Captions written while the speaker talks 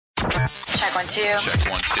Check 1 2.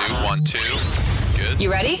 Check 1 2 1 2. Good.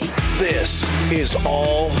 You ready? This is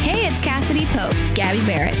all Hey, it's Cassidy Pope, Gabby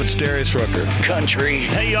Barrett. It's Darius Rucker. country.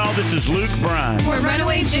 Hey, y'all, this is Luke Bryan. We're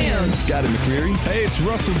Runaway June. Scotty McCreery. Hey, it's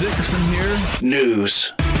Russell Dickerson here.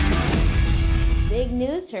 News. Big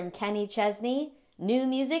news from Kenny Chesney, new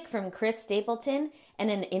music from Chris Stapleton,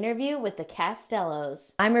 and an interview with the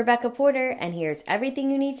Castellows. I'm Rebecca Porter, and here's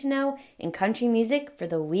everything you need to know in country music for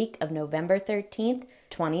the week of November 13th,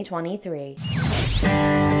 2023.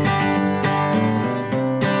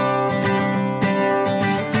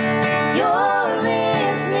 You're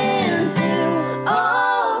listening to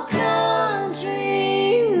All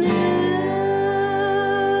Country News.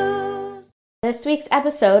 This week's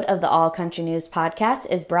episode of the All Country News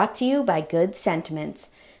podcast is brought to you by Good Sentiments,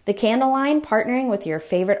 the candle line partnering with your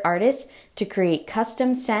favorite artists to create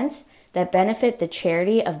custom scents that benefit the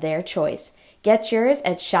charity of their choice. Get yours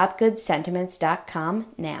at shopgoodsentiments.com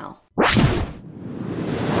now.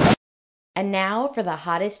 And now for the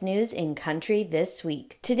hottest news in country this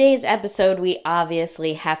week. Today's episode, we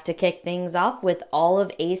obviously have to kick things off with all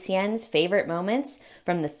of ACN's favorite moments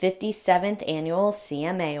from the 57th annual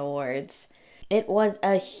CMA Awards. It was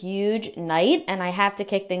a huge night, and I have to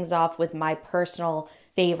kick things off with my personal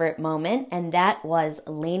favorite moment, and that was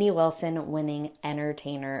Lainey Wilson winning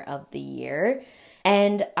Entertainer of the Year.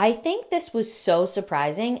 And I think this was so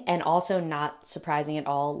surprising and also not surprising at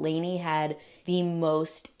all. Lainey had the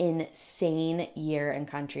most insane year in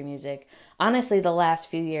country music. Honestly, the last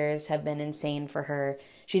few years have been insane for her.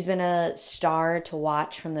 She's been a star to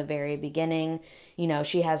watch from the very beginning. You know,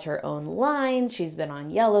 she has her own lines. She's been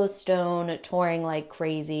on Yellowstone, touring like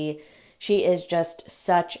crazy. She is just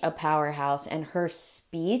such a powerhouse, and her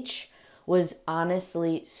speech was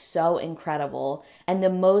honestly so incredible. And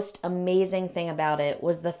the most amazing thing about it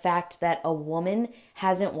was the fact that a woman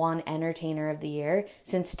hasn't won Entertainer of the Year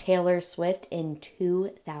since Taylor Swift in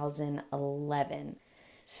 2011.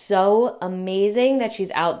 So amazing that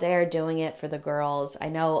she's out there doing it for the girls. I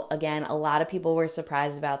know, again, a lot of people were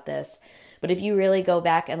surprised about this, but if you really go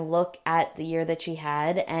back and look at the year that she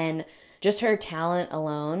had and just her talent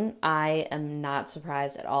alone, I am not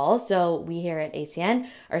surprised at all. So we here at ACN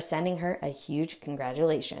are sending her a huge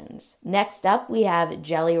congratulations. Next up, we have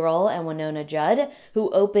Jelly Roll and Winona Judd,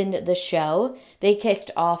 who opened the show. They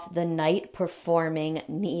kicked off the night performing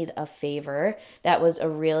Need a Favor. That was a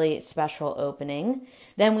really special opening.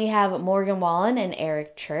 Then we have Morgan Wallen and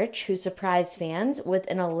Eric Church, who surprised fans with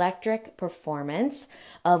an electric performance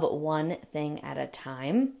of One Thing at a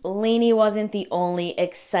Time. Lainey wasn't the only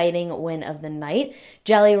exciting win of the night.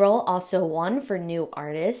 Jelly Roll also won for New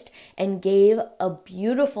Artist and gave a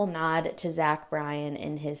beautiful nod to Zach Bryan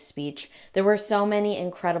in his speech. There were so many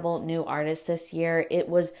incredible new artists this year. It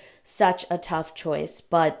was such a tough choice,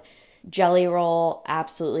 but Jelly Roll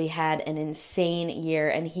absolutely had an insane year,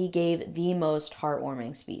 and he gave the most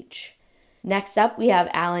heartwarming speech. Next up, we have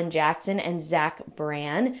Alan Jackson and Zach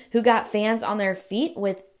Bryan, who got fans on their feet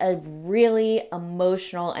with a really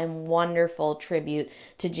emotional and wonderful tribute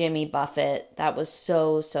to Jimmy Buffett. That was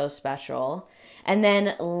so, so special. And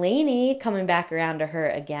then Lainey, coming back around to her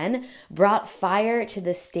again, brought fire to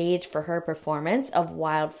the stage for her performance of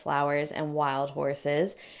Wildflowers and Wild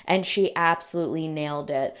Horses, and she absolutely nailed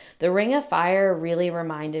it. The Ring of Fire really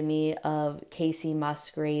reminded me of Casey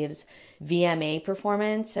Musgrave's VMA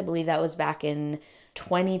performance. I believe that was back in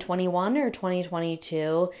 2021 or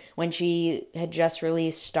 2022 when she had just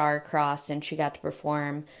released Star-Crossed and she got to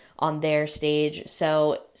perform on their stage.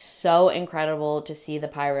 So incredible to see the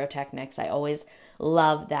pyrotechnics. I always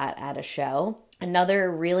love that at a show. Another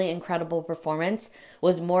really incredible performance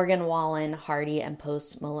was Morgan Wallen, Hardy, and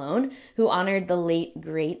Post Malone, who honored the late,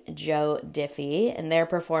 great Joe Diffie, and their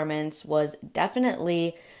performance was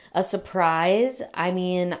definitely a surprise. I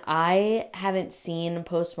mean, I haven't seen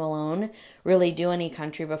Post Malone really do any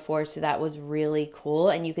country before, so that was really cool,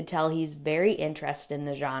 and you could tell he's very interested in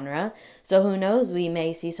the genre. So who knows, we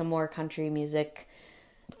may see some more country music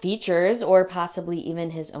features or possibly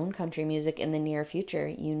even his own country music in the near future.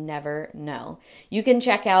 You never know. You can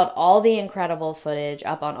check out all the incredible footage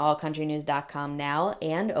up on allcountrynews.com now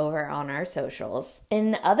and over on our socials.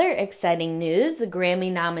 In other exciting news, the Grammy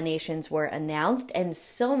nominations were announced, and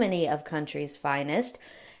so many of country's finest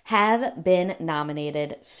have been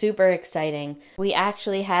nominated. Super exciting. We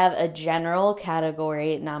actually have a general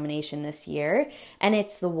category nomination this year, and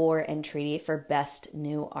it's the War and Treaty for Best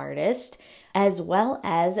New Artist, as well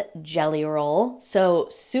as Jelly Roll. So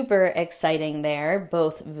super exciting there,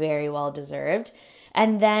 both very well deserved.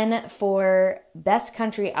 And then for Best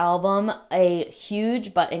Country Album, a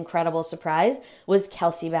huge but incredible surprise was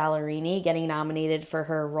Kelsea Ballerini getting nominated for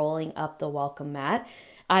her Rolling Up the Welcome Mat.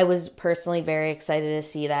 I was personally very excited to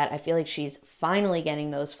see that. I feel like she's finally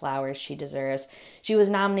getting those flowers she deserves. She was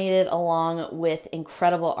nominated along with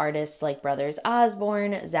incredible artists like Brothers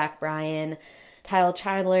Osborne, Zach Bryan, Kyle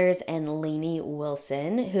Childers, and Lainey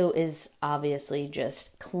Wilson, who is obviously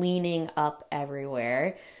just cleaning up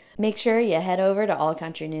everywhere. Make sure you head over to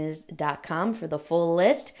allcountrynews.com for the full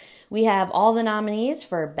list. We have all the nominees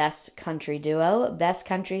for Best Country Duo, Best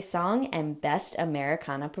Country Song, and Best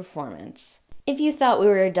Americana Performance. If you thought we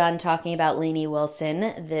were done talking about Lainey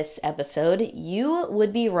Wilson this episode, you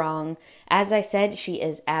would be wrong. As I said, she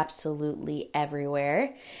is absolutely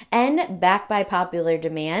everywhere. And back by popular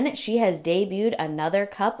demand, she has debuted another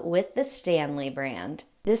cup with the Stanley brand.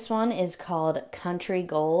 This one is called Country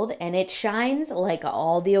Gold, and it shines like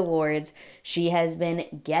all the awards she has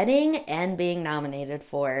been getting and being nominated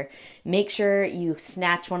for. Make sure you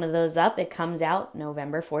snatch one of those up. It comes out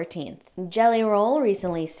November 14th. Jelly Roll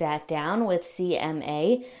recently sat down with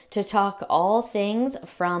CMA to talk all things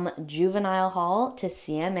from Juvenile Hall to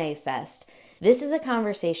CMA Fest. This is a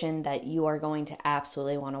conversation that you are going to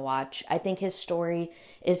absolutely want to watch. I think his story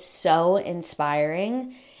is so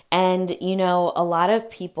inspiring. And, you know, a lot of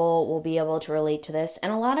people will be able to relate to this,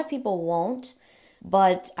 and a lot of people won't.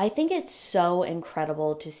 But I think it's so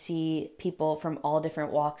incredible to see people from all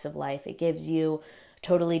different walks of life. It gives you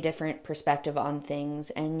totally different perspective on things,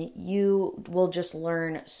 and you will just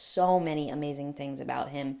learn so many amazing things about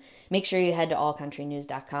him. Make sure you head to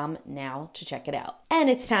allcountrynews.com now to check it out. And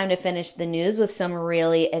it's time to finish the news with some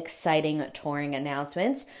really exciting touring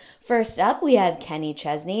announcements. First up, we have Kenny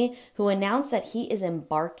Chesney, who announced that he is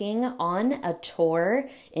embarking on a tour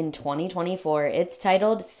in 2024. It's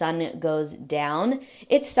titled Sun Goes Down.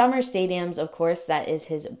 It's summer stadiums, of course, that is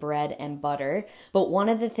his bread and butter. But one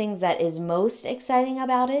of the things that is most exciting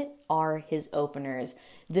about it are his openers.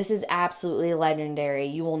 This is absolutely legendary.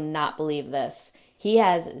 You will not believe this. He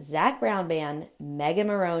has Zac Brown Band, Megan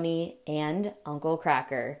Maroney, and Uncle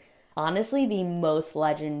Kracker. Honestly, the most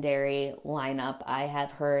legendary lineup I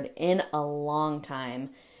have heard in a long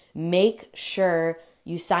time. Make sure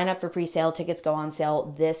you sign up for pre-sale. Tickets go on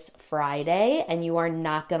sale this Friday, and you are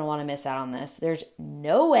not going to want to miss out on this. There's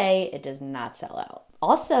no way it does not sell out.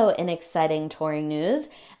 Also, in exciting touring news,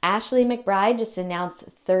 Ashley McBryde just announced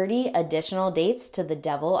 30 additional dates to the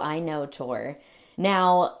Devil I Know tour.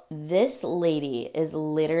 Now, this lady is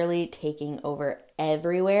literally taking over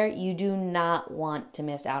everywhere. You do not want to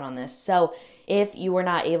miss out on this. So if you were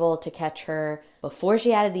not able to catch her before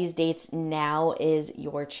she added these dates, now is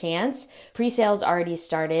your chance. Pre-sales already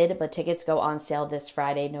started, but tickets go on sale this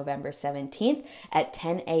Friday, November 17th at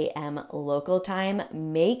 10 a.m. local time.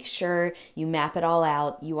 Make sure you map it all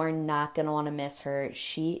out. You are not going to want to miss her.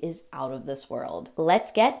 She is out of this world.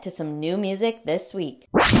 Let's get to some new music this week.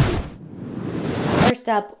 First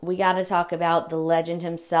up, we got to talk about the legend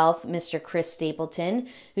himself, Mr. Chris Stapleton,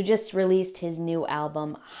 who just released his new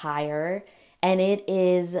album, Higher. And it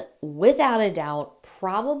is, without a doubt,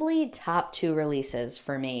 probably top 2 releases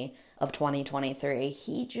for me of 2023.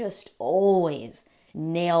 He just always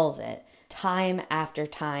nails it, time after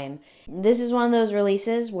time. This is one of those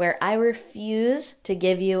releases where I refuse to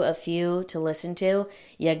give you a few to listen to.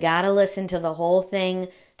 You gotta listen to the whole thing,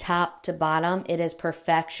 top to bottom. It is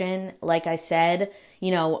perfection. Like I said,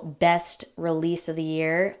 best release of the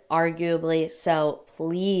year, arguably. So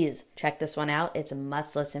please check this one out. It's a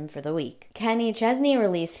must listen for the week. Kenny Chesney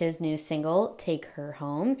released his new single, Take Her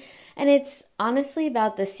Home. And it's honestly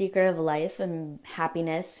about the secret of life and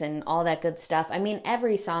happiness and all that good stuff. I mean,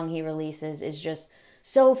 every song he releases is just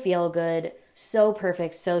so feel good, so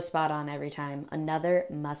perfect, so spot on every time. Another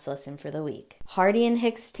must listen for the week. Hardy and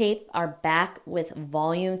Hicks Tape are back with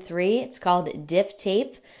Volume 3. It's called Diff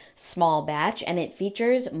Tape, Small Batch, and it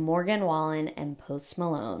features Morgan Wallen and Post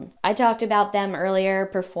Malone. I talked about them earlier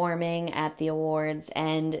performing at the awards,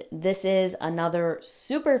 and this is another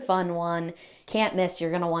super fun one. Can't miss. You're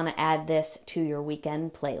going to want to add this to your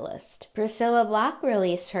weekend playlist. Priscilla Block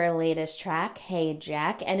released her latest track, Hey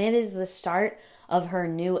Jack, and it is the start of her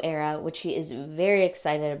new era, which she is very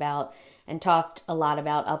excited about and talked a lot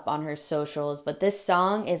about up on her socials. But this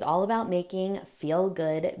song is all about making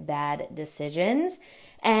feel-good, bad decisions,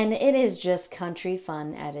 and it is just country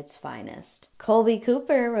fun at its finest. Colby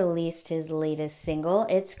Cooper released his latest single.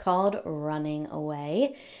 It's called Running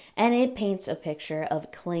Away, and it paints a picture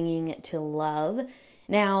of clinging to love.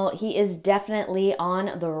 Now, he is definitely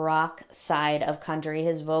on the rock side of country.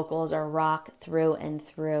 His vocals are rock through and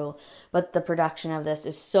through, but the production of this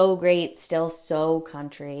is so great, still so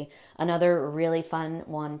country. Another really fun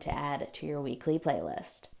one to add to your weekly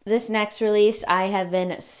playlist. This next release I have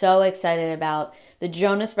been so excited about. The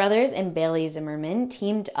Jonas Brothers and Bailey Zimmerman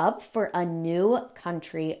teamed up for a new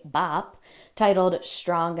country bop titled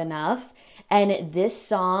Strong Enough. And this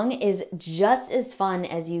song is just as fun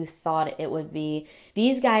as you thought it would be.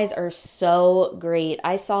 These guys are so great.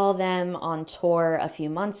 I saw them on tour a few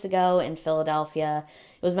months ago in Philadelphia.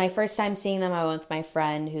 It was my first time seeing them. I went with my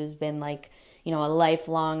friend who's been a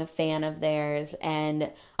lifelong fan of theirs,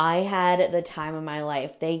 and I had the time of my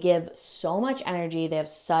life. They give so much energy. They have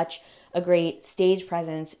such a great stage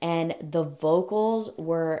presence, and the vocals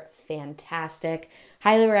were fantastic.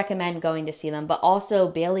 Highly recommend going to see them. But also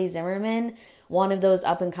Bailey Zimmerman, one of those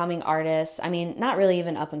up-and-coming artists. I mean, not really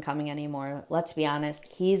even up-and-coming anymore. Let's be honest.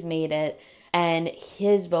 He's made it, and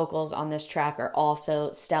his vocals on this track are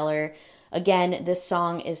also stellar. Again, this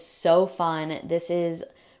song is so fun. This is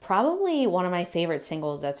probably one of my favorite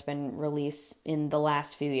singles that's been released in the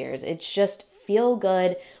last few years. It's just feel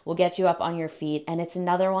good, will get you up on your feet, and it's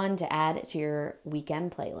another one to add to your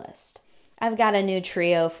weekend playlist. I've got a new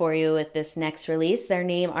trio for you with this next release. Their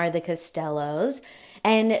name are the Castellows,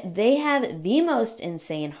 and they have the most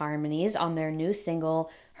insane harmonies on their new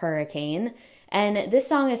single, Hurricane. And this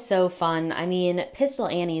song is so fun. I mean, Pistol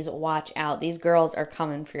Annies, watch out. These girls are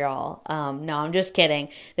coming for y'all. No, I'm just kidding.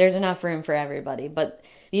 There's enough room for everybody. But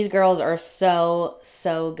these girls are so,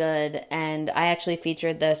 so good. And I actually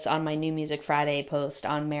featured this on my New Music Friday post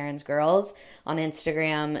on Marin's Girls on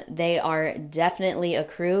Instagram. They are definitely a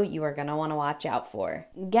crew you are going to want to watch out for.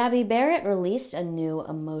 Gabby Barrett released a new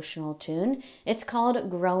emotional tune. It's called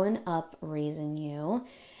Growing Up Raising You.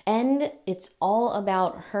 And it's all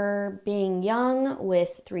about her being young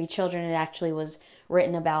with 3 children. It actually was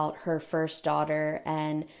written about her first daughter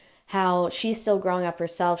and how she's still growing up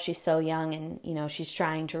herself. She's so young and, she's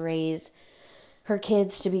trying to raise her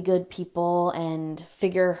kids to be good people and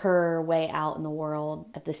figure her way out in the world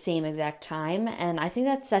at the same exact time. And I think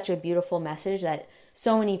that's such a beautiful message that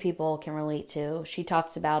so many people can relate to. She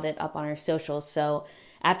talks about it up on her socials. So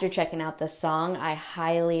after checking out this song, I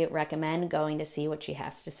highly recommend going to see what she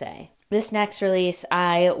has to say. This next release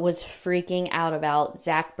I was freaking out about.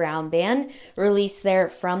 Zac Brown Band released their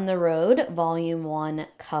From the Road Volume 1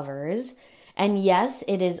 covers. And yes,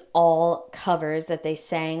 it is all covers that they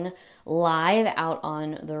sang live out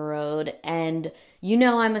on the road. And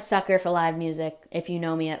I'm a sucker for live music, if you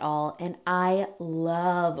know me at all. And I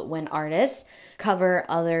love when artists cover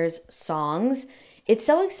others' songs. It's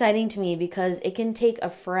so exciting to me because it can take a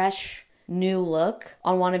fresh, new look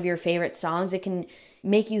on one of your favorite songs. It can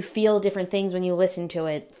make you feel different things when you listen to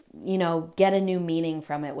it, get a new meaning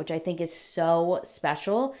from it, which I think is so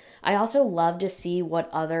special. I also love to see what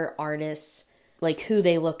other artists, who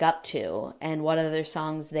they look up to and what other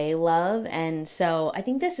songs they love. And so I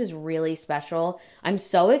think this is really special. I'm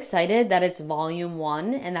so excited that it's volume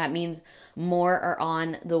 1, and that means more are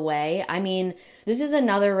on the way. I mean, this is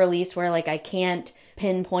another release where I can't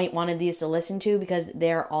pinpoint one of these to listen to because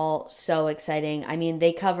they're all so exciting. I mean,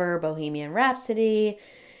 they cover Bohemian Rhapsody,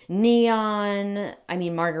 Neon,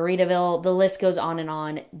 Margaritaville, the list goes on and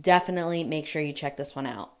on. Definitely make sure you check this one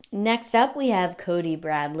out. Next up, we have Cody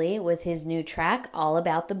Bradley with his new track, All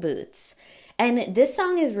About the Boots. And this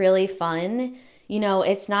song is really fun.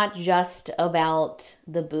 It's not just about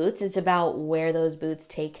the boots. It's about where those boots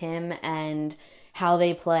take him and how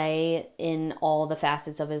they play in all the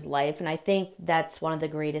facets of his life. And I think that's one of the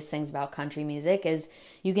greatest things about country music is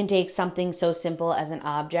you can take something so simple as an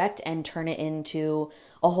object and turn it into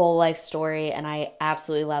a whole life story. And I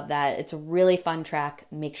absolutely love that. It's a really fun track.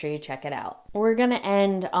 Make sure you check it out. We're going to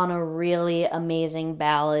end on a really amazing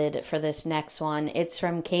ballad for this next one. It's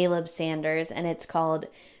from Caleb Sanders and it's called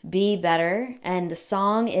Be Better. And the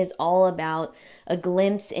song is all about a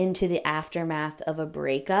glimpse into the aftermath of a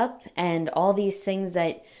breakup and all these things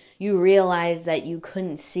that you realize that you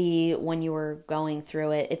couldn't see when you were going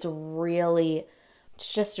through it. It's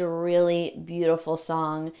just a really beautiful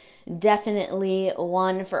song. Definitely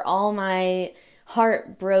one for all my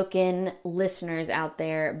heartbroken listeners out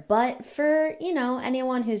there, but for,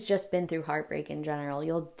 anyone who's just been through heartbreak in general,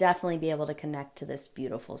 you'll definitely be able to connect to this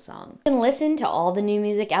beautiful song. You can listen to all the new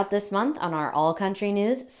music out this month on our All Country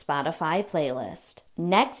News Spotify playlist.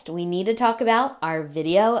 Next, we need to talk about our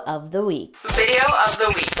video of the week. Video of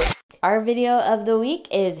the week. Our video of the week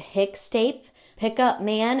is Hicks Tape, Pickup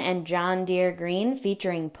Man and John Deere Green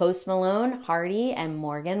featuring Post Malone, Hardy, and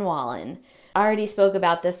Morgan Wallen. I already spoke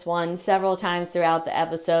about this one several times throughout the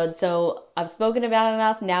episode, so I've spoken about it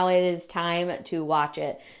enough. Now it is time to watch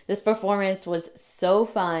it. This performance was so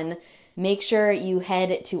fun. Make sure you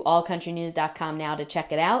head to allcountrynews.com now to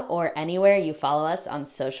check it out, or anywhere you follow us on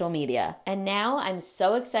social media. And now I'm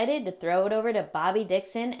so excited to throw it over to Bobby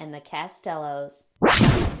Dixon and the Castellows.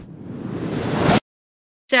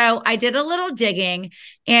 So I did a little digging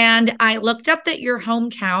and I looked up that your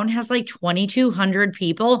hometown has like 2,200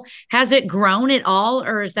 people. Has it grown at all,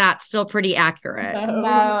 or is that still pretty accurate?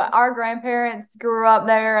 No, our grandparents grew up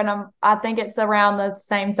there, and I think it's around the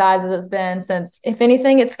same size as it's been since. If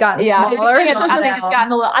anything, it's gotten smaller. I think it's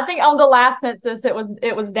gotten a little. I think on the last census, it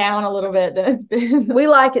was down a little bit than it's been. We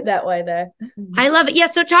like it that way, though. I love it. Yeah.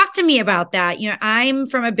 So talk to me about that. I'm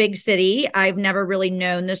from a big city. I've never really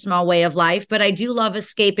known the small way of life, but I do love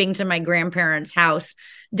escaping to my grandparents' house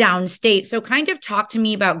downstate. So kind of talk to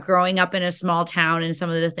me about growing up in a small town and some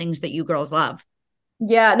of the things that you girls love.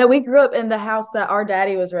 Yeah, no, we grew up in the house that our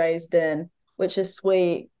daddy was raised in, which is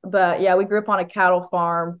sweet. But yeah, we grew up on a cattle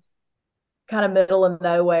farm, kind of middle of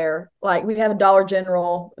nowhere. Like we have a Dollar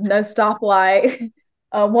General, no stoplight,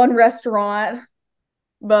 one restaurant.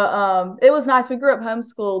 But it was nice. We grew up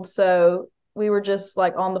homeschooled, so we were just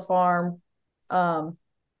like on the farm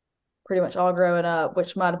pretty much all growing up,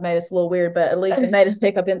 which might have made us a little weird, but at least it made us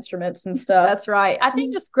pick up instruments and stuff. That's right. I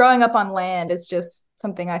think just growing up on land is just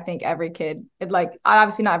something I think every kid,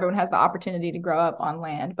 obviously not everyone has the opportunity to grow up on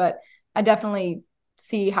land, but I definitely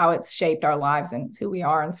see how it's shaped our lives and who we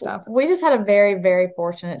are and stuff. We just had a very, very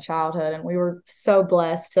fortunate childhood, and we were so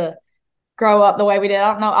blessed to grow up the way we did.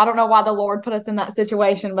 I don't know why the Lord put us in that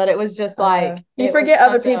situation, but it was just like you forget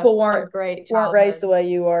other people weren't childhood. raised the way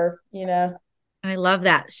you were, I love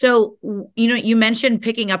that. So, you mentioned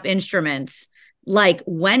picking up instruments. Like,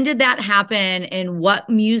 when did that happen, and what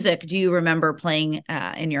music do you remember playing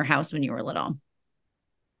in your house when you were little?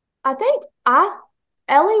 I think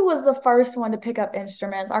Ellie was the first one to pick up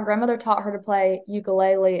instruments. Our grandmother taught her to play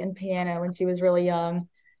ukulele and piano when she was really young.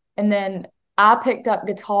 And then I picked up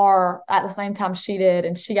guitar at the same time she did,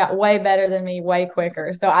 and she got way better than me, way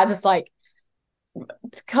quicker. So I just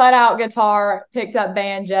cut out guitar, picked up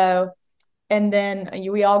banjo. And then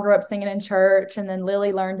we all grew up singing in church, and then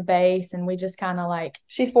Lily learned bass, and we just kind of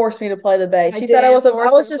she forced me to play the bass. She said I was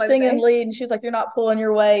just singing lead, and she was like, "You're not pulling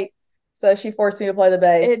your weight," so she forced me to play the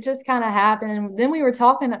bass. It just kind of happened, and then we were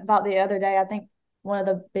talking about the other day. I think one of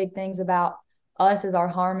the big things about us is our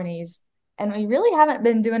harmonies, and we really haven't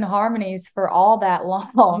been doing harmonies for all that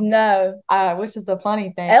long. No, which is the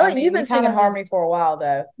funny thing. Ellie, you've been singing harmony for a while,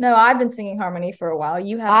 though. No, I've been singing harmony for a while.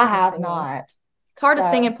 I have not. It's hard to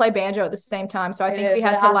sing and play banjo at the same time, so I think we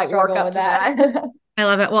have to work up to that. I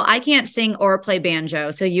love it. Well, I can't sing or play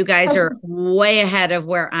banjo, so you guys are way ahead of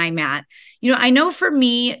where I'm at. I know for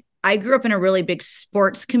me, I grew up in a really big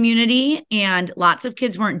sports community, and lots of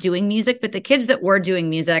kids weren't doing music, but the kids that were doing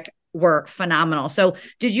music were phenomenal. So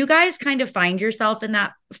did you guys kind of find yourself in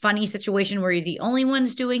that funny situation where you're the only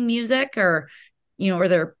ones doing music, or, are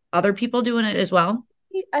there other people doing it as well?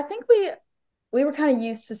 I think we were kind of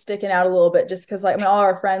used to sticking out a little bit, just because all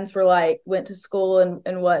our friends were went to school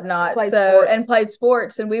and whatnot. Played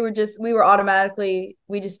sports. And we just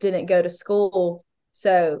didn't go to school.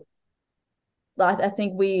 So I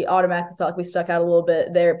think we automatically felt like we stuck out a little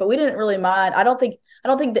bit there, but we didn't really mind. I don't think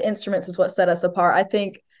the instruments is what set us apart. I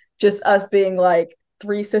think just us being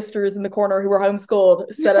three sisters in the corner who were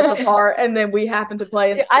homeschooled set us apart. And then we happened to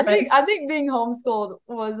play instruments. I think being homeschooled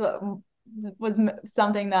was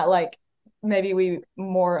something that maybe we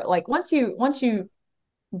more once you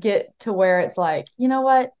get to where it's you know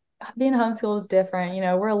what, being homeschooled is different,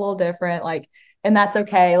 we're a little different, and that's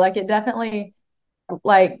okay. It definitely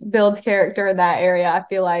builds character in that area, I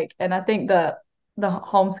feel like. And I think the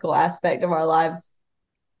homeschool aspect of our lives,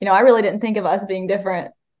 I really didn't think of us being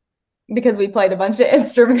different because we played a bunch of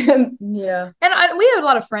instruments. Yeah. And we have a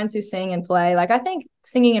lot of friends who sing and play. I think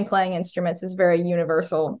singing and playing instruments is a very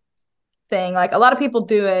universal thing. A lot of people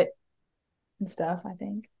do it and stuff, I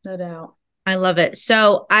think. No doubt. I love it.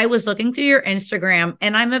 So I was looking through your Instagram,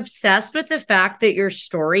 and I'm obsessed with the fact that your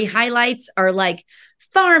story highlights are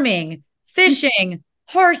farming, fishing,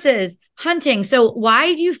 horses, hunting. So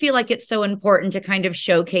why do you feel like it's so important to kind of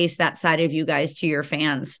showcase that side of you guys to your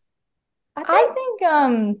fans? I think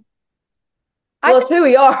it's who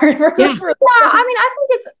we are. Yeah.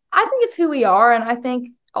 I think it's who we are. And I think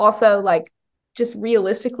also just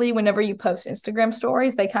realistically, whenever you post Instagram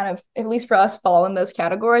stories, they kind of, at least for us, fall in those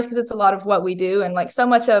categories, because it's a lot of what we do. And so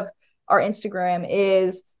much of our Instagram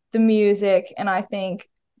is the music. And I think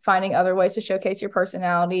finding other ways to showcase your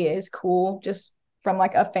personality is cool, just from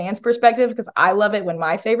a fan's perspective, because I love it when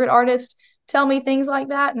my favorite artists tell me things like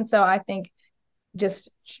that. And so I think just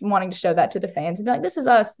wanting to show that to the fans and be this is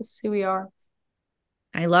us, this is who we are.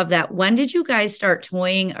 I love that. When did you guys start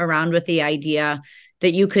toying around with the idea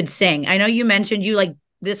that you could sing? I know you mentioned you like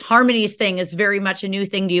this harmonies thing is very much a new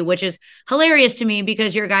thing to you, which is hilarious to me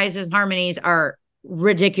because your guys' harmonies are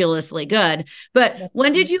ridiculously good. But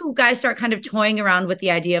when did you guys start kind of toying around with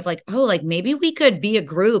the idea of like, oh, like maybe we could be a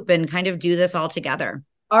group and kind of do this all together?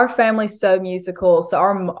 Our family's so musical. So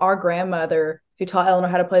our grandmother who taught Eleanor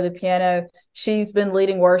how to play the piano, she's been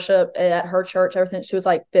leading worship at her church ever since she was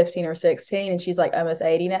like 15 or 16, and she's like almost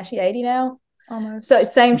 80 now. She 80 now? Almost. So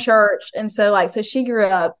same church. And so she grew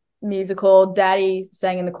up musical. Daddy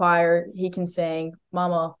sang in the choir. He can sing.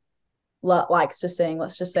 Mama likes to sing.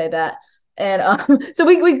 Let's just say that. And so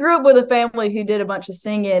we grew up with a family who did a bunch of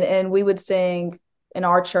singing, and we would sing in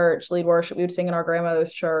our church, lead worship. We would sing in our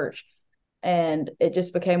grandmother's church, and it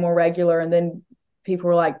just became more regular. And then people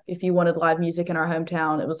were like, if you wanted live music in our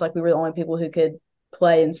hometown, it was like we were the only people who could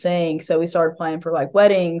play and sing. So we started playing for like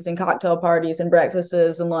weddings and cocktail parties and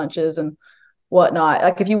breakfasts and lunches and whatnot.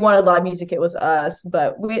 Like if you wanted live music, it was us.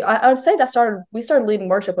 But I would say we started leading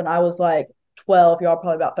worship when I was like 12. Y'all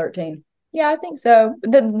probably about 13. Yeah, I think so.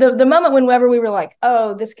 The moment whenever we were like,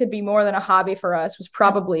 oh, this could be more than a hobby for us was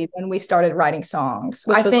probably when we started writing songs.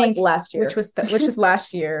 Which was like last year. Which was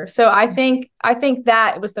last year. So I think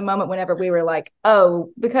that was the moment whenever we were like,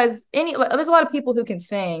 oh, because there's a lot of people who can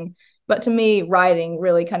sing, but to me, writing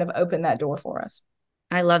really kind of opened that door for us.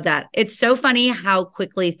 I love that. It's so funny how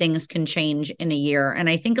quickly things can change in a year. And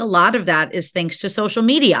I think a lot of that is thanks to social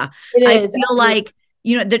media. I feel like,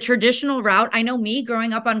 you know, the traditional route, I know me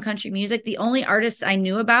growing up on country music, the only artists I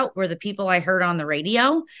knew about were the people I heard on the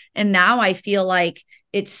radio. And now I feel like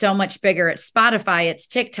it's so much bigger. It's Spotify, it's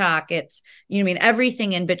TikTok, it's, you know, I mean,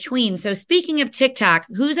 everything in between. So speaking of TikTok,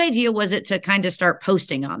 whose idea was it to kind of start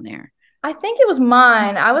posting on there? I think it was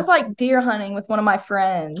mine. I was like deer hunting with one of my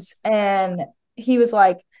friends, and he was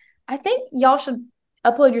like, I think y'all should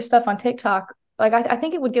upload your stuff on TikTok. Like, I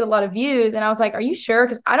think it would get a lot of views. And I was like, are you sure?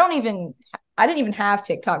 Because I didn't even have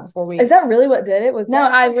TikTok before we. Is that really what did it?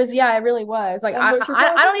 Yeah, it really was. Like, I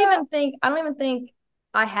don't even think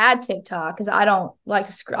I had TikTok because I don't like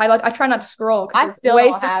to scroll. I try not to scroll because it's a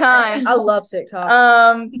waste of time. I love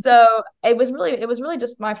TikTok. So it was really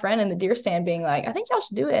just my friend in the deer stand being like, I think y'all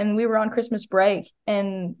should do it. And we were on Christmas break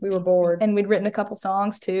and we were bored and we'd written a couple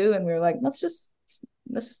songs too. And we were like, let's just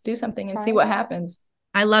do something and see what happens.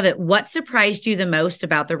 I love it. What surprised you the most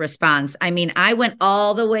about the response? I mean, I went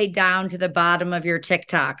all the way down to the bottom of your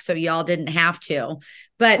TikTok, so y'all didn't have to.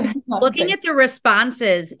 But looking at the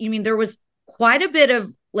responses, you mean there was quite a bit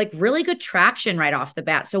of like really good traction right off the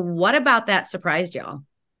bat. So what about that surprised y'all?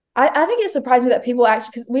 I think it surprised me that people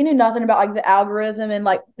actually, because we knew nothing about like the algorithm, and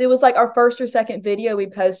like it was like our first or second video we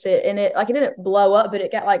posted, and it didn't blow up, but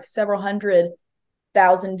it got like several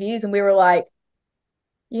 100,000 views, and we were like,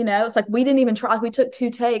 you know, it's like we didn't even try. Like we took 2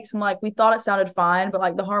 takes and like we thought it sounded fine, but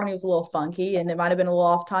like the harmony was a little funky and it might have been a little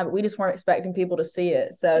off time, but we just weren't expecting people to see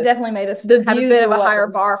it. So it definitely made us have a bit of a higher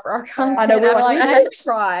bar for our content. I know, we're like, I had to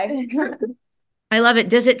try. I love it.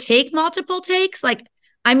 Does it take multiple takes? Like,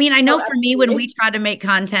 I mean, I know for me, when we try to make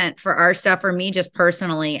content for our stuff, for me, just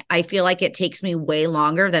personally, I feel like it takes me way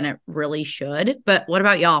longer than it really should. But what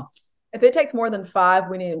about y'all? If it takes more than 5,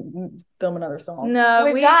 we need to film another song.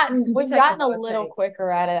 No, we've gotten a little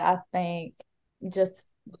quicker at it, I think. Just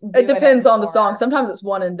it depends on the song. Sometimes it's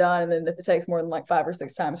one and done, and then if it takes more than like 5 or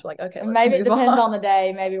 6 times, we're like, okay, maybe it depends on the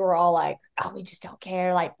day. Maybe we're all like, oh, we just don't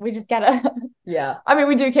care. Like we just gotta. Yeah. I mean,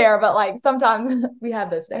 we do care, but like sometimes we have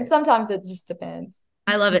those days. Sometimes it just depends.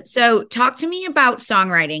 I love it. So talk to me about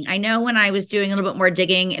songwriting. I know when I was doing a little bit more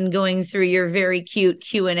digging and going through your very cute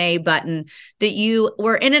Q&A button that you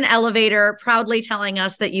were in an elevator proudly telling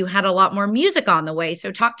us that you had a lot more music on the way.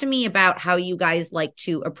 So talk to me about how you guys like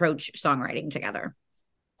to approach songwriting together.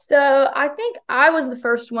 So I think I was the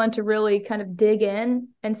first one to really kind of dig in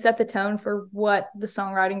and set the tone for what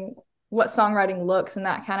songwriting looks, and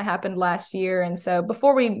that kind of happened last year. And so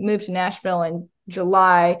before we moved to Nashville in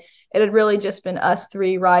July, it had really just been us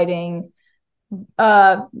 3 writing.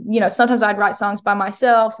 Sometimes I'd write songs by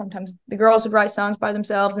myself, sometimes the girls would write songs by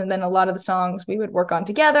themselves, and then a lot of the songs we would work on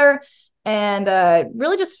together, and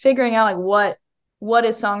really just figuring out like what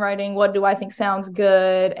is songwriting, what do I think sounds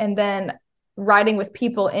good. And then writing with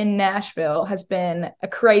people in Nashville has been a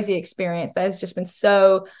crazy experience that has just been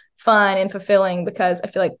so fun and fulfilling, because I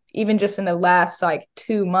feel like even just in the last like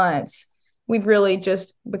 2 months, we've really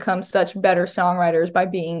just become such better songwriters by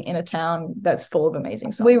being in a town that's full of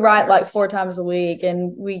amazing songs. We write like 4 times a week,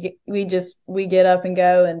 and we get up and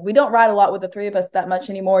go, and we don't write a lot with the 3 of us that much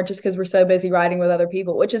anymore, just because we're so busy writing with other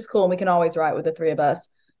people, which is cool. And we can always write with the 3 of us.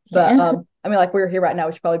 But I mean, like, we're here right now,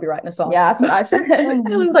 we should probably be writing a song. Yeah, that's what I said. And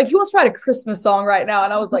he was like, he wants to write a Christmas song right now.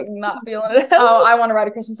 And I was like, not feeling it. Oh, I want to write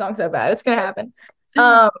a Christmas song so bad. It's going to happen.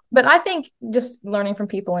 But I think just learning from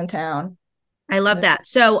people in town. I love that.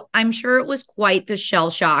 So I'm sure it was quite the shell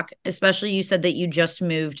shock, especially you said that you just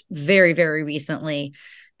moved very, very recently.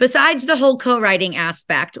 Besides the whole co-writing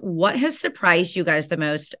aspect, what has surprised you guys the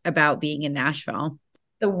most about being in Nashville?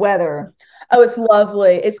 The weather. Oh, it's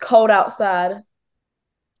lovely. It's cold outside.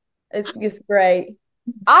 It's great.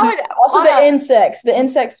 I would Also the insects. The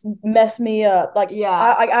insects mess me up. Like, Yeah.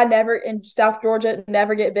 I never in South Georgia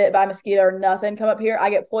never get bit by a mosquito or nothing. Come up here, I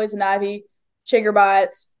get poison ivy, chigger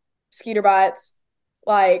bites, mosquito bites.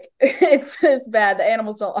 Like, it's bad. The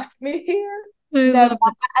animals don't like me here. No,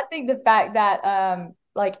 I think the fact that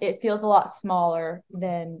like it feels a lot smaller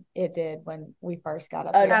than it did when we first got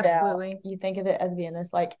up Oh, here. no doubt. Absolutely. You think of it as being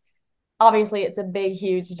this, like, obviously it's a big,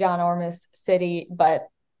 huge, ginormous city, but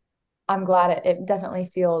I'm glad it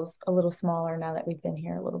definitely feels a little smaller now that we've been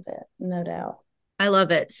here a little bit. No doubt. I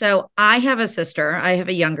love it. So I have a sister. I have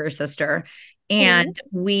a younger sister, and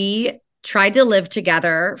we tried to live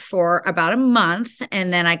together for about a month.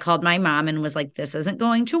 And then I called my mom and was like, this isn't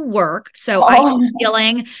going to work. So I'm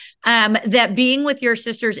feeling that being with your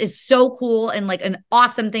sisters is so cool and like an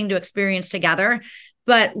awesome thing to experience together.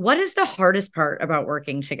 But what is the hardest part about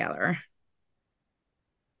working together?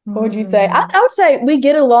 What would you say? I would say we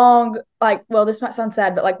get along, like, well, this might sound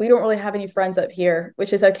sad, but like we don't really have any friends up here,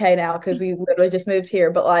 which is okay now because we literally just moved here.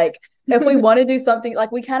 But like if we want to do something,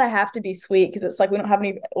 like we kind of have to be sweet because it's like we don't have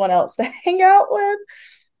anyone else to hang out with.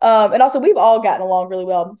 And also we've all gotten along really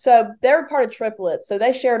well. So they're part of triplets. So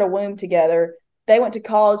they shared a womb together. They went to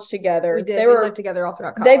college together. We did. They We were lived together all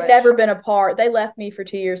throughout college. They've never been apart. They left me for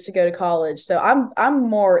 2 years to go to college. So I'm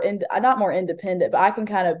not more independent, but I can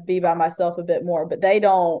kind of be by myself a bit more. But they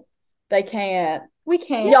don't. They can't. We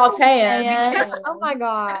can. Y'all can. We can. Oh my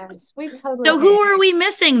gosh. We totally So who can. are we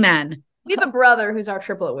missing then? We have a brother who's our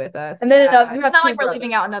triplet with us. And then it's not like we're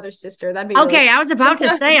leaving out another sister. That'd be really Okay, I was about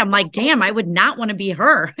to say, I'm like, damn, I would not want to be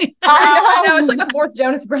her. I know. It's like the fourth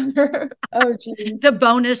Jonas brother. Oh, geez. The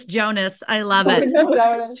bonus Jonas. I love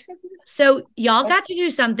it. So y'all got to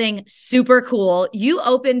do something super cool. You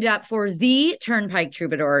opened up for the Turnpike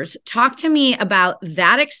Troubadours. Talk to me about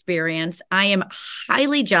that experience. I am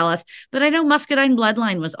highly jealous, but I know Muscadine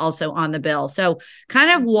Bloodline was also on the bill. So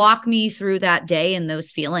kind of walk me through that day and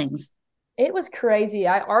those feelings. It was crazy.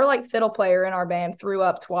 Our like fiddle player in our band threw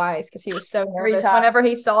up twice because he was so nervous times. whenever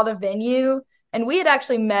he saw the venue. And we had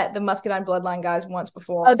actually met the Muscadine Bloodline guys once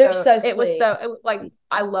before. Oh, they're so sweet. It was like,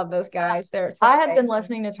 I love those guys. They're so I amazing. had been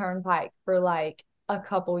listening to Turnpike for like a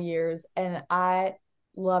couple years and I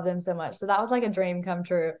love them so much. So that was like a dream come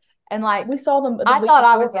true. And like we saw them. I thought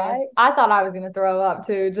I was gonna throw up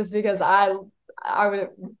too, just because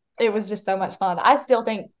it was just so much fun. I still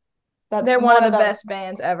think they're one of the best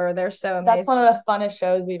bands ever. They're so amazing. That's one of the funnest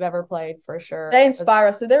shows we've ever played for sure. They inspire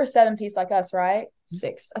us. So they're a 7-piece like us, right?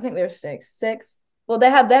 6. I think they're 6. 6. Well, they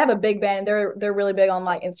have a big band. They're really big on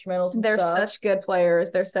like instrumentals and they're stuff. Such good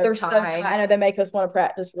players. They're so tight. I know they make us want to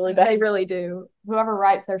practice really bad. They really do. Whoever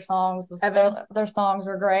writes their songs, their songs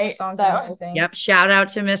are great. Songs are amazing. Yep. Shout out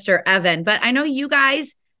to Mr. Evan. But I know you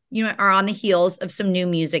guys, are on the heels of some new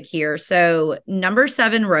music here. So Number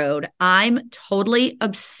 7 Road, I'm totally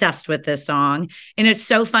obsessed with this song. And it's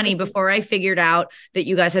so funny. Before I figured out that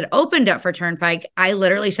you guys had opened up for Turnpike, I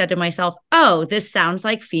literally said to myself, oh, this sounds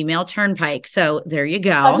like female Turnpike. So there you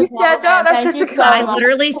go. Oh, you said that? That's such a compliment. I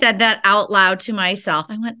literally said that out loud to myself.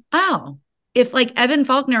 I went, oh, if like Evan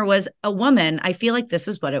Faulkner was a woman, I feel like this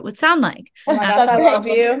is what it would sound like. Oh my gosh, I love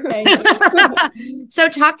you. So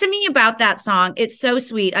talk to me about that song. It's so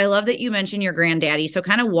sweet. I love that you mentioned your granddaddy. So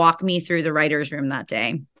kind of walk me through the writer's room that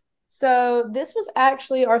day. So this was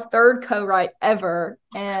actually our third co-write ever.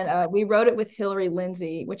 And we wrote it with Hillary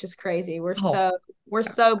Lindsay, which is crazy. We're so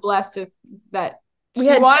blessed that we she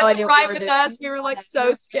had wanted to write with us. We were like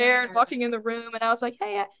so scared walking in the room. And I was like,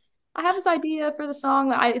 hey, I have this idea for the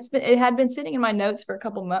song. It had been sitting in my notes for a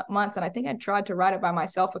couple months, and I think I tried to write it by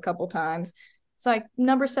myself a couple times. It's like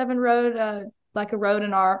Number 7 Road, like a road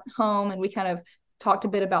in our home, and we kind of talked a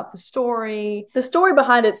bit about the story. The story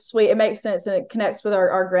behind it's sweet. It makes sense, and it connects with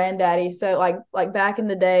our granddaddy. So like back in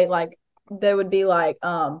the day, like there would be like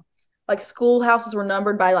schoolhouses were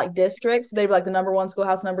numbered by like districts. They'd be like the number 1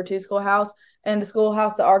 schoolhouse, number 2 schoolhouse. And the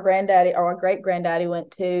schoolhouse that our granddaddy or our great granddaddy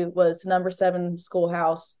went to was Number 7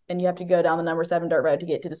 schoolhouse. And you have to go down the Number 7 dirt road to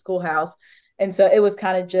get to the schoolhouse. And so it was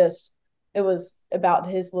kind of it was about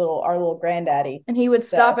our little granddaddy. And he would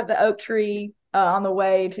stop at the oak tree on the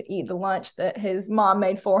way to eat the lunch that his mom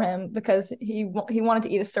made for him because he wanted to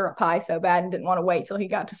eat a syrup pie so bad and didn't want to wait till he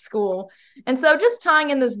got to school. And so just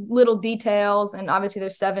tying in those little details, and obviously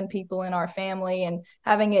there's 7 people in our family, and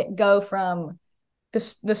having it go from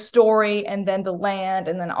the story and then the land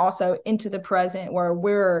and then also into the present where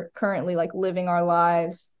we're currently like living our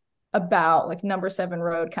lives about like Number 7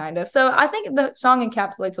 Road kind of. So I think the song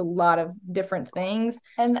encapsulates a lot of different things,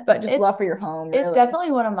 but just love for your home. Really. It's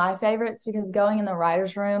definitely one of my favorites because going in the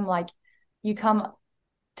writer's room, like you come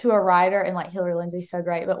to a writer and like Hillary Lindsay's so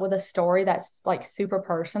great, but with a story that's like super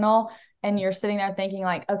personal and you're sitting there thinking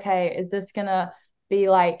like, okay, is this gonna be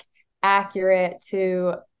like accurate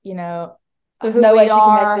to, you know, there's no way she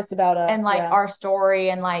can make this about us and like our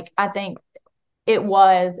story. And like, I think it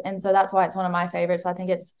was. And so that's why it's one of my favorites. I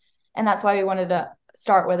think and that's why we wanted to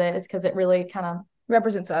start with it, is because it really kind of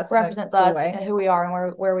represents us and who we are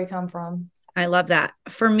and where we come from. I love that.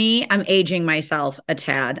 For me, I'm aging myself a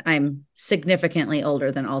tad. I'm significantly older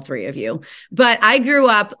than all 3 of you, but I grew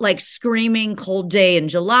up like screaming Cold Day in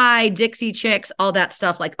July, Dixie Chicks, all that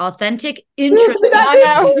stuff, like authentic, interesting.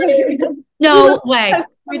 No way.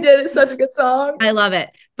 We did. It's such a good song. I love it.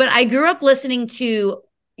 But I grew up listening to,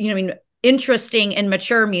 interesting and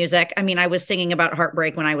mature music. I mean, I was singing about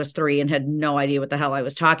heartbreak when I was 3 and had no idea what the hell I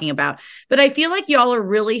was talking about. But I feel like y'all are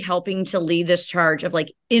really helping to lead this charge of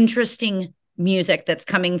like interesting music that's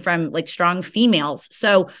coming from like strong females.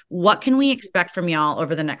 So what can we expect from y'all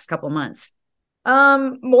over the next couple months?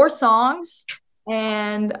 More songs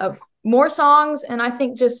and I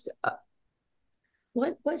think just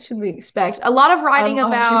what should we expect? A lot of writing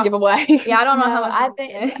about giveaway. Yeah, I don't know how I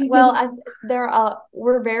think.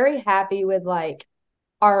 We're very happy with like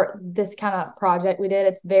this kind of project we did.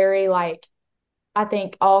 It's very like, I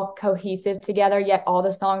think, all cohesive together, yet all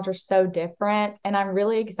the songs are so different. And I'm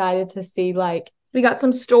really excited to see like we got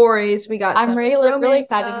some stories. I'm really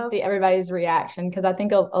excited to see everybody's reaction, because I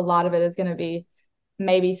think a lot of it is going to be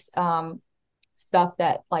maybe stuff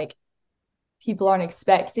that like people aren't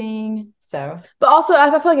expecting. So, but also I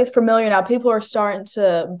feel like it's familiar now. People are starting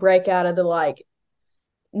to break out of the like,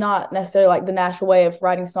 not necessarily like the natural way of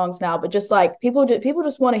writing songs now, but just like people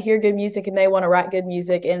just want to hear good music and they want to write good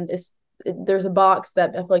music. And there's a box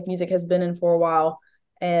that I feel like music has been in for a while,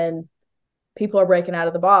 and people are breaking out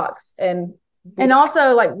of the box. And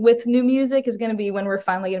also like with new music is going to be when we're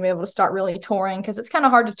finally going to be able to start really touring, because it's kind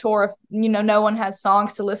of hard to tour if no one has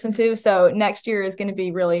songs to listen to. So next year is going to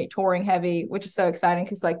be really touring heavy, which is so exciting,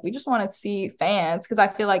 because like we just want to see fans, because I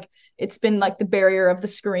feel like it's been like the barrier of the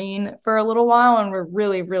screen for a little while, and we're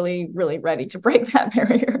really, really, really ready to break that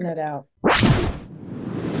barrier. No doubt.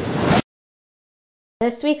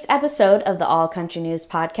 This week's episode of the All Country News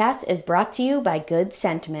podcast is brought to you by Good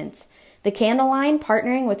Sentiments, the candle line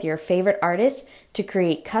partnering with your favorite artists to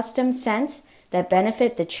create custom scents that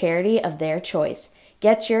benefit the charity of their choice.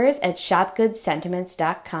 Get yours at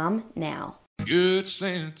shopgoodsentiments.com now. Good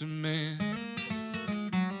sentiments.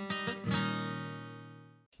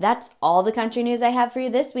 That's all the country news I have for you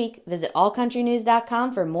this week. Visit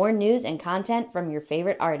allcountrynews.com for more news and content from your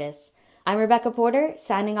favorite artists. I'm Rebecca Porter,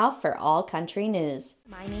 signing off for All Country News.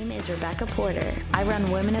 My name is Rebecca Porter. I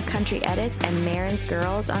run Women of Country Edits and Marin's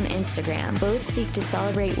Girls on Instagram. Both seek to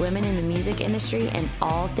celebrate women in the music industry and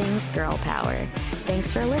all things girl power.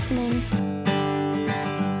 Thanks for listening.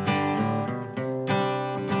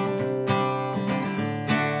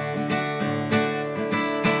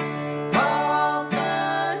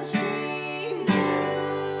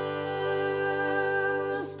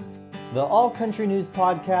 The All Country News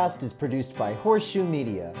podcast is produced by Horseshoe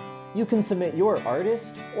Media. You can submit your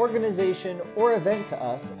artist, organization, or event to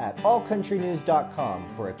us at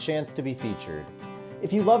allcountrynews.com for a chance to be featured.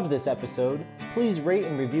 If you loved this episode, please rate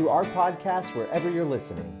and review our podcast wherever you're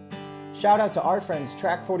listening. Shout out to our friends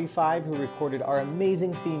Track 45 who recorded our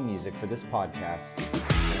amazing theme music for this podcast.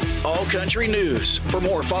 All Country News. For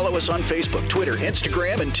more, follow us on Facebook, Twitter,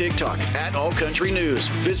 Instagram, and TikTok at All Country News.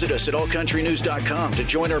 Visit us at allcountrynews.com to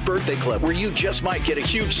join our birthday club, where you just might get a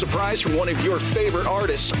huge surprise from one of your favorite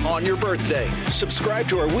artists on your birthday. Subscribe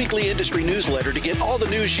to our weekly industry newsletter to get all the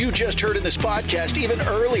news you just heard in this podcast even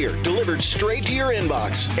earlier, delivered straight to your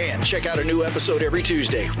inbox. And check out a new episode every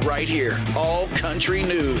Tuesday right here, All Country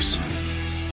News.